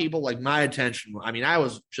caught people like my attention. I mean, I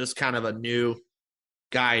was just kind of a new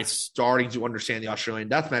guy starting to understand the Australian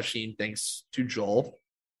deathmatch scene, thanks to Joel.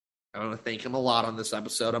 I want to thank him a lot on this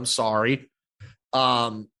episode. I'm sorry.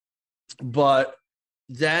 But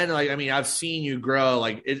then, like, I mean, I've seen you grow.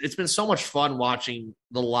 Like, it's been so much fun watching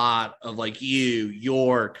the lot of, like, you,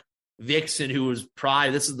 York, Vixen, who was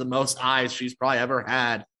probably, this is the most eyes she's probably ever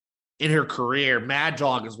had in her career. Mad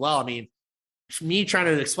Dog as well. I mean, me trying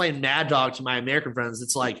to explain Mad Dog to my American friends,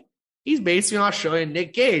 it's like he's basically Australian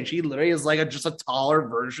Nick Gage. He literally is like just a taller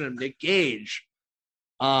version of Nick Gage.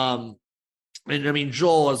 And I mean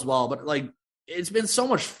Joel as well. But like, it's been so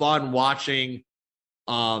much fun watching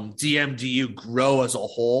DMDU grow as a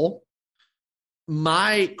whole.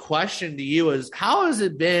 My question to you is, how has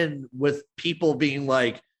it been with people being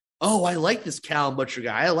like, oh, I like this Callum Butcher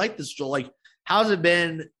guy, I like this Joel? Like, how's it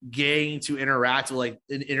been getting to interact with like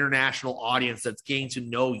an international audience that's getting to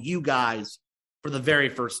know you guys for the very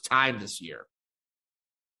first time this year?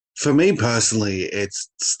 For me personally, it's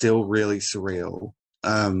still really surreal.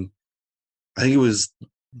 I think it was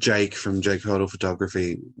Jake from Jake Hurdle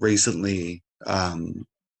Photography recently.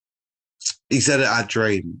 He said it at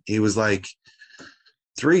Dream. He was like,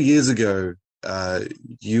 3 years ago,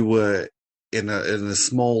 you were in a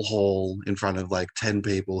small hall in front of like 10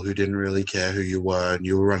 people who didn't really care who you were, and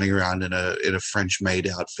you were running around in a French maid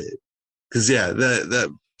outfit. Because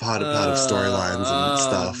that part of storylines and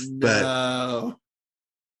stuff. No.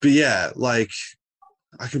 But yeah, like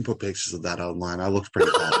I can put pictures of that online. I looked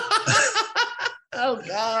pretty hot. Oh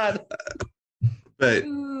God. But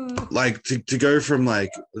like to go from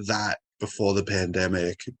like that before the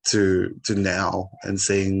pandemic to now, and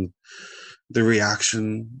seeing the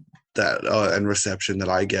reaction that and reception that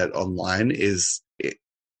I get online it's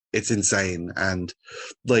insane. And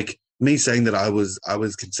like me saying that I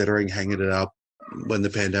was considering hanging it up when the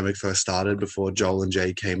pandemic first started, before Joel and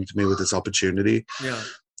Jay came to me with this opportunity. Yeah.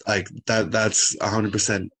 Like that's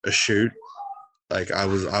 100% a shoot. Like I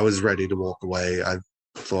was ready to walk away. I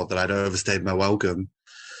thought that I'd overstayed my welcome.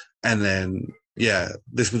 And then, yeah,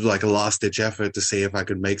 this was like a last ditch effort to see if I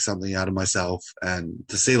could make something out of myself, and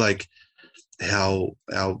to see like how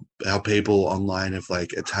people online have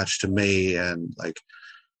like attached to me. And like,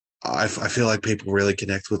 I feel like people really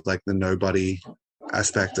connect with like the nobody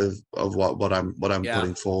aspect of what I'm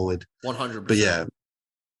putting forward. 100%. But yeah,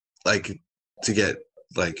 like to get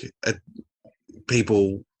like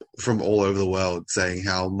people from all over the world saying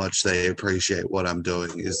how much they appreciate what I'm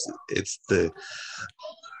doing it's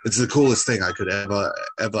the coolest thing I could ever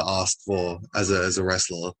ask for as a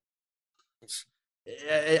wrestler.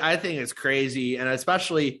 I think it's crazy. And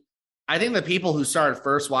especially, I think the people who started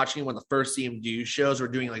first watching when the first CMDU shows were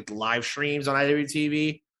doing like live streams on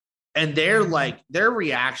IWTV, and their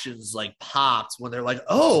reactions like popped when they're like,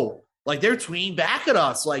 oh, like they're tweeting back at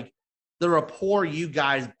us. Like the rapport you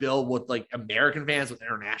guys build with like American fans, with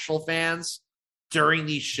international fans during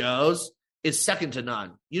these shows is second to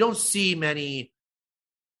none. You don't see many,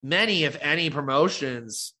 if any,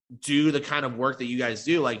 promotions do the kind of work that you guys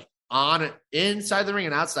do, like on inside the ring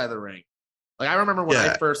and outside the ring. Like I remember when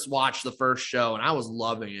I first watched the first show and I was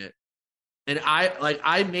loving it. And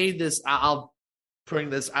I made this, I'll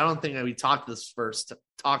bring this, I don't think we talked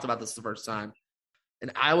about this the first time.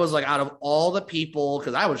 And I was like, out of all the people,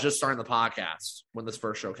 because I was just starting the podcast when this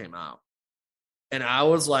first show came out. And I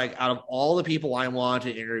was like, out of all the people I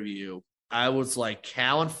wanted to interview, I was like,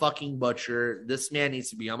 Callum fucking Butcher, this man needs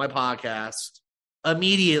to be on my podcast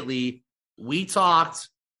immediately. We talked.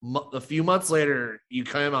 A few months later, you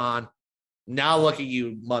come on. Now look at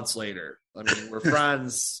you months later. I mean, we're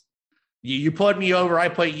friends. You put me over, I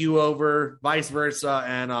put you over, vice versa.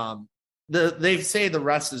 And they say the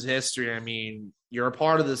rest is history. I mean, you're a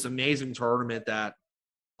part of this amazing tournament that,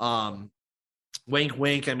 wink,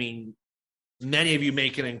 wink. I mean, many of you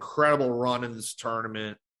make an incredible run in this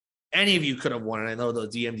tournament. Any of you could have won it. I know the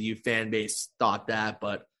DMDU fan base thought that,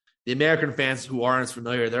 but the American fans who aren't as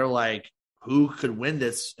familiar, they're like, who could win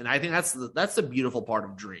this? And I think that's the beautiful part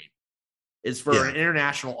of Dream, is for an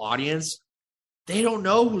international audience, they don't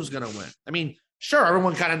know who's going to win. I mean, sure,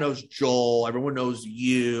 everyone kind of knows Joel, everyone knows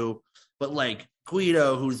you, but like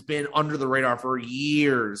Guido, who's been under the radar for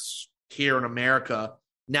years here in America,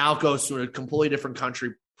 now goes to a completely different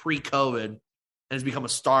country pre-COVID and has become a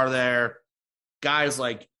star there. Guys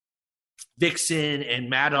like Vixen and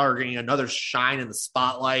Mad are getting another shine in the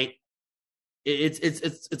spotlight.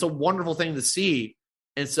 It's a wonderful thing to see.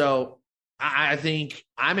 And so I think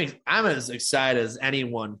I'm as excited as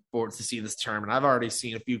anyone to see this tournament. I've already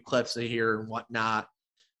seen a few clips of here and whatnot,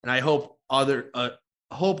 and I hope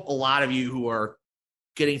a lot of you who are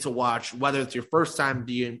getting to watch, whether it's your first time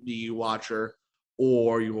DMDU watcher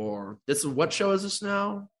or what show is this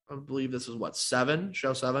now? I believe this is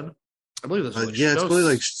show 7. I believe this is it's probably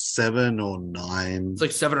like 7 or 9. It's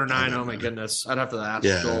like 7 or 9. Oh my goodness. I'd have to ask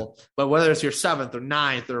Joel. But whether it's your 7th or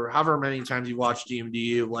 9th or however many times you watch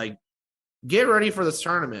DMDU, like, get ready for this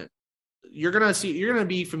tournament. You're gonna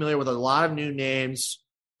be familiar with a lot of new names,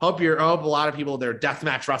 I hope a lot of people, their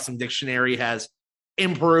deathmatch wrestling dictionary has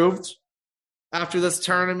improved after this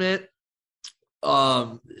tournament.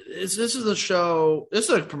 This is a show. This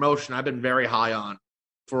is a promotion I've been very high on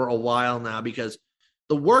for a while now because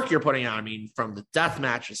the work you're putting out. I mean, from the death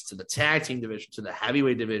matches to the tag team division to the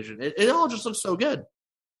heavyweight division, it all just looks so good.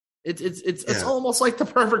 It's almost like the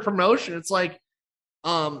perfect promotion. It's like,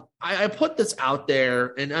 I put this out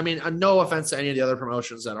there, and I mean, no offense to any of the other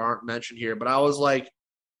promotions that aren't mentioned here, but I was like,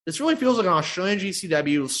 this really feels like an Australian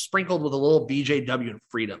GCW sprinkled with a little BJW and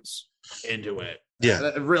freedoms into it. Yeah.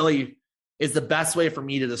 It really is the best way for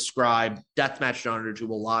me to describe Deathmatch Down Under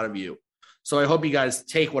to a lot of you. So I hope you guys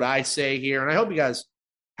take what I say here, and I hope you guys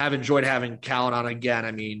have enjoyed having Callan on again.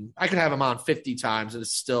 I mean, I could have him on 50 times, and it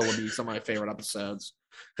still would be some of my favorite episodes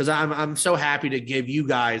because I'm so happy to give you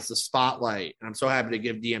guys the spotlight, and I'm so happy to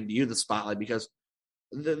give DMDU the spotlight because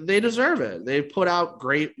they deserve it. They put out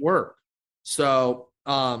great work. So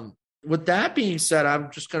with that being said,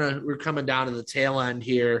 we're coming down to the tail end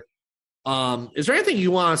here. Is there anything you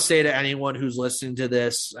want to say to anyone who's listening to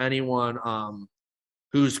this, anyone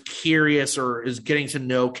who's curious or is getting to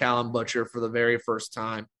know Callum Butcher for the very first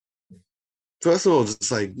time? First of all,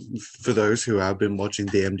 just like for those who have been watching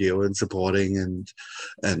DMDO and supporting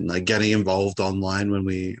and like getting involved online when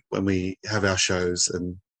we have our shows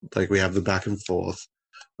and like we have the back and forth,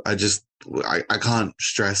 I can't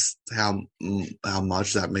stress how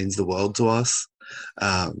much that means the world to us.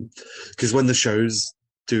 Because when the shows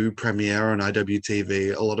do premiere on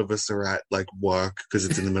IWTV, a lot of us are at like work because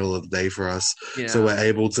it's in the middle of the day for us. Yeah. So we're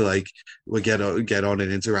able to we get on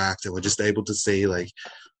and interact, and we're just able to see like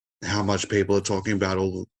how much people are talking about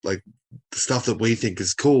all like the stuff that we think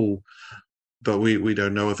is cool, but we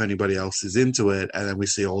don't know if anybody else is into it. And then we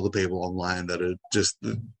see all the people online that are just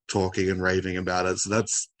talking and raving about it. So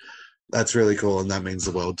that's really cool, and that means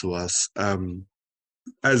the world to us.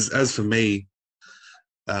 As for me,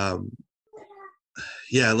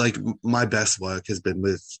 yeah, like my best work has been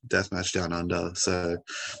with Deathmatch Down Under. So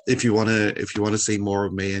if you want to see more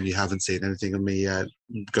of me and you haven't seen anything of me yet,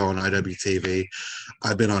 go on IWTV.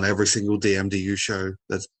 I've been on every single DMDU show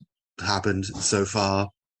that's happened so far.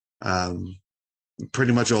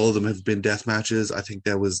 Pretty much all of them have been death matches. I think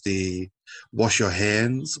there was the Wash Your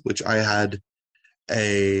Hands, which I had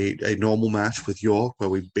a normal match with York where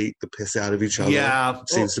we beat the piss out of each other. Yeah. It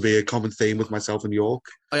seems to be a common theme with myself and York.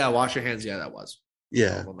 Oh yeah, Wash Your Hands. Yeah, that was.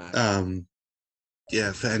 Yeah.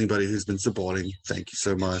 Yeah, for anybody who's been supporting, thank you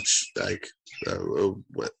so much. Like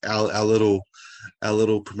our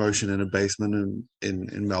little promotion in a basement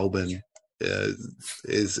in Melbourne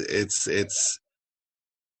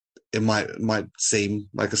it might seem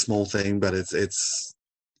like a small thing, but it's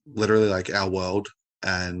literally like our world,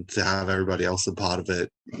 and to have everybody else a part of it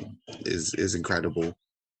is incredible.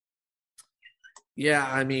 Yeah,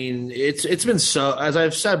 I mean, it's been so, as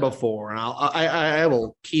I've said before, and I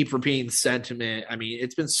will keep repeating the sentiment. I mean,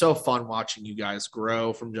 it's been so fun watching you guys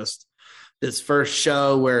grow from just this first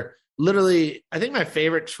show where literally, I think my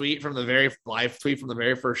favorite tweet from the very live tweet from the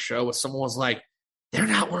very first show was someone was like, "They're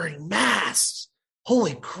not wearing masks.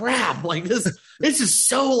 Holy crap!" Like this is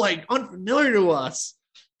so like unfamiliar to us.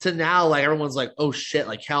 To now, like everyone's like, "Oh shit!"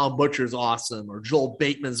 Like Callum Butcher's awesome, or Joel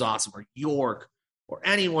Bateman's awesome, or York, or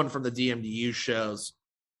anyone from the DMDU shows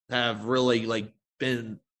have really like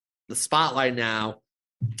been the spotlight now.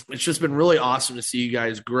 It's just been really awesome to see you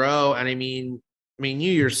guys grow. And I mean,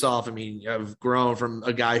 you yourself, I mean, have grown from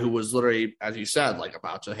a guy who was literally, as you said, like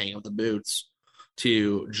about to hang up the boots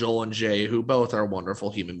to Joel and Jay, who both are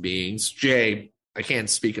wonderful human beings. Jay, I can't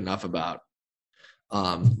speak enough about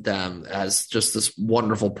them as just this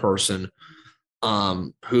wonderful person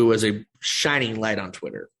who is a shining light on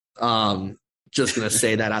Twitter. Just going to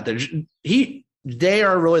say that out there. They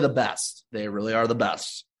are really the best. They really are the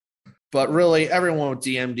best. But really, everyone with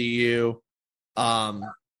DMDU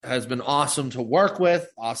has been awesome to work with,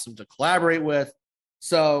 awesome to collaborate with.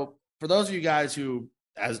 So for those of you guys who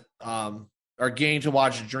are getting to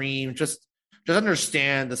watch Dream, just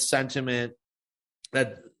understand the sentiment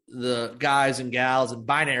that the guys and gals and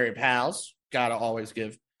binary pals, got to always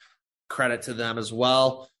give credit to them as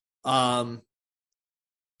well,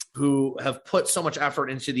 who have put so much effort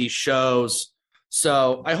into these shows.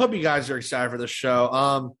 So I hope you guys are excited for this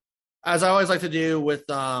show. As I always like to do with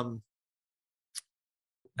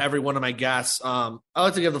every one of my guests, I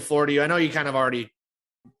like to give the floor to you. I know you kind of already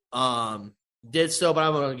did so, but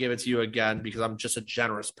I'm going to give it to you again because I'm just a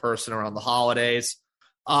generous person around the holidays.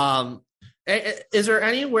 Is there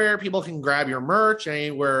anywhere people can grab your merch,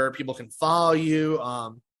 anywhere people can follow you?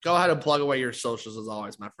 Go ahead and plug away your socials as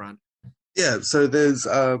always, my friend. Yeah, so there's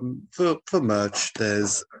for merch,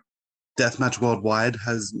 there's Deathmatch Worldwide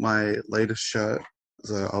has my latest shirt,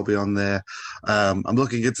 so I'll be on there. I'm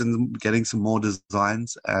looking at getting some more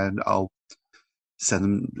designs, and I'll send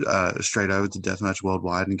them straight over to Deathmatch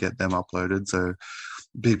Worldwide and get them uploaded, so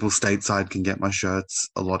people stateside can get my shirts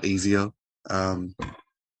a lot easier. But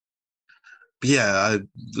yeah,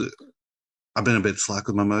 I've been a bit slack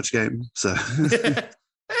with my merch game, so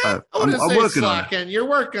I'm working on it. You're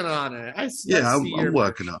working on it. I'm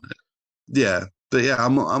working on it. Yeah, but yeah,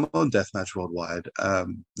 I'm on Deathmatch Worldwide.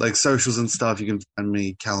 Like socials and stuff, you can find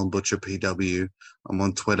me Callum Butcher PW. I'm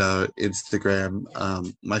on Twitter, Instagram.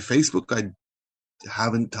 My Facebook I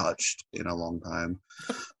haven't touched in a long time,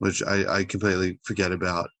 which I completely forget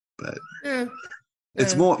about. But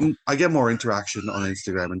it's more. I get more interaction on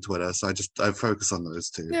Instagram and Twitter, so I focus on those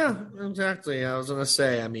two. Yeah, exactly. I was gonna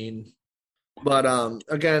say. I mean. But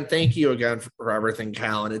again, thank you again for everything,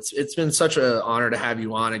 Callan. It's been such an honor to have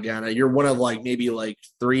you on again. You're one of maybe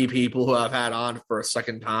 3 people who I've had on for a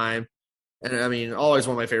second time. And I mean, always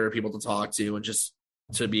one of my favorite people to talk to, and just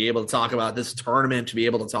to be able to talk about this tournament, to be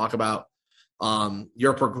able to talk about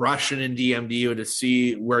your progression in DMD and to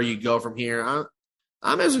see where you go from here.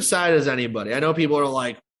 I'm as excited as anybody. I know people are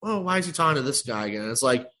like, oh, why is he talking to this guy again? It's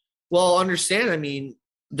like, well, understand, I mean,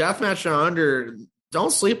 Deathmatch Down Under,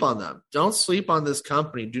 don't sleep on them. Don't sleep on this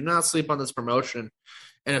company. Do not sleep on this promotion.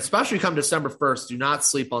 And especially come December 1st, do not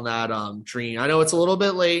sleep on that dream. I know it's a little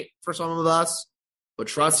bit late for some of us, but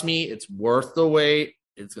trust me, it's worth the wait.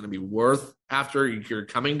 It's going to be worth after you're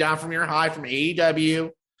coming down from your high from AEW.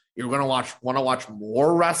 You're going to want to watch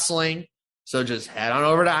more wrestling. So just head on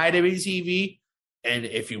over to IWTV. And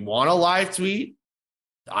if you want to live tweet,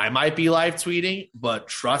 I might be live tweeting, but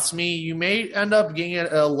trust me, you may end up getting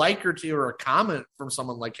a like or two or a comment from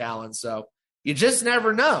someone like Callan. So you just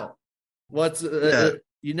never know.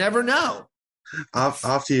 You never know.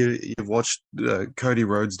 After you've watched Cody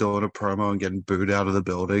Rhodes doing a promo and getting booed out of the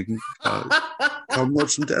building, come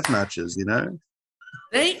watch some death matches, you know?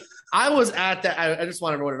 I was at that. I just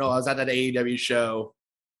want everyone to know I was at that AEW show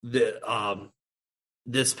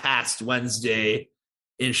this past Wednesday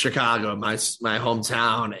in Chicago, my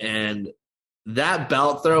hometown, and that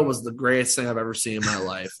belt throw was the greatest thing I've ever seen in my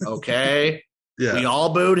life. Okay, yeah, we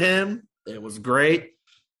all booed him. It was great,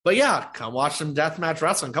 but yeah, come watch some deathmatch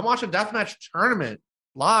wrestling. Come watch a deathmatch tournament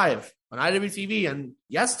live on IWTV. And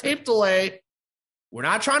yes, tape delay. We're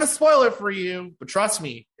not trying to spoil it for you, but trust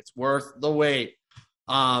me, it's worth the wait.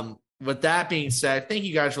 With that being said, thank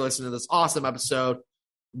you guys for listening to this awesome episode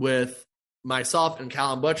with myself and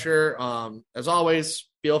Callum Butcher. As always,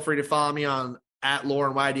 feel free to follow me on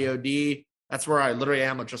 @LaurenYDOD. That's where I literally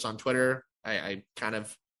am, just on Twitter. I kind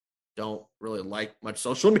of don't really like much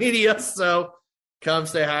social media, so come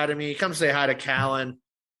say hi to me. Come say hi to Callan.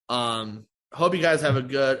 Hope you guys had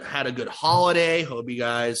a good holiday. Hope you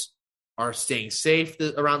guys are staying safe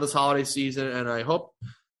around this holiday season, and I hope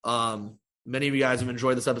many of you guys have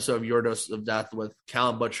enjoyed this episode of Your Dose of Death with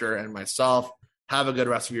Callum Butcher and myself. Have a good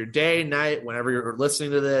rest of your day, night, whenever you're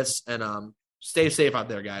listening to this, and stay safe out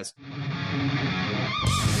there, guys.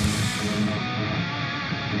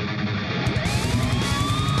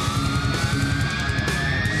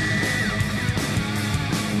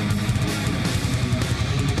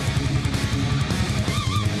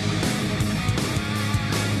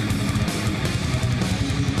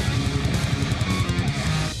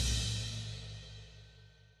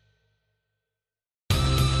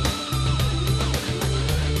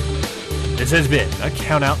 This has been a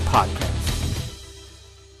Count Out Podcast.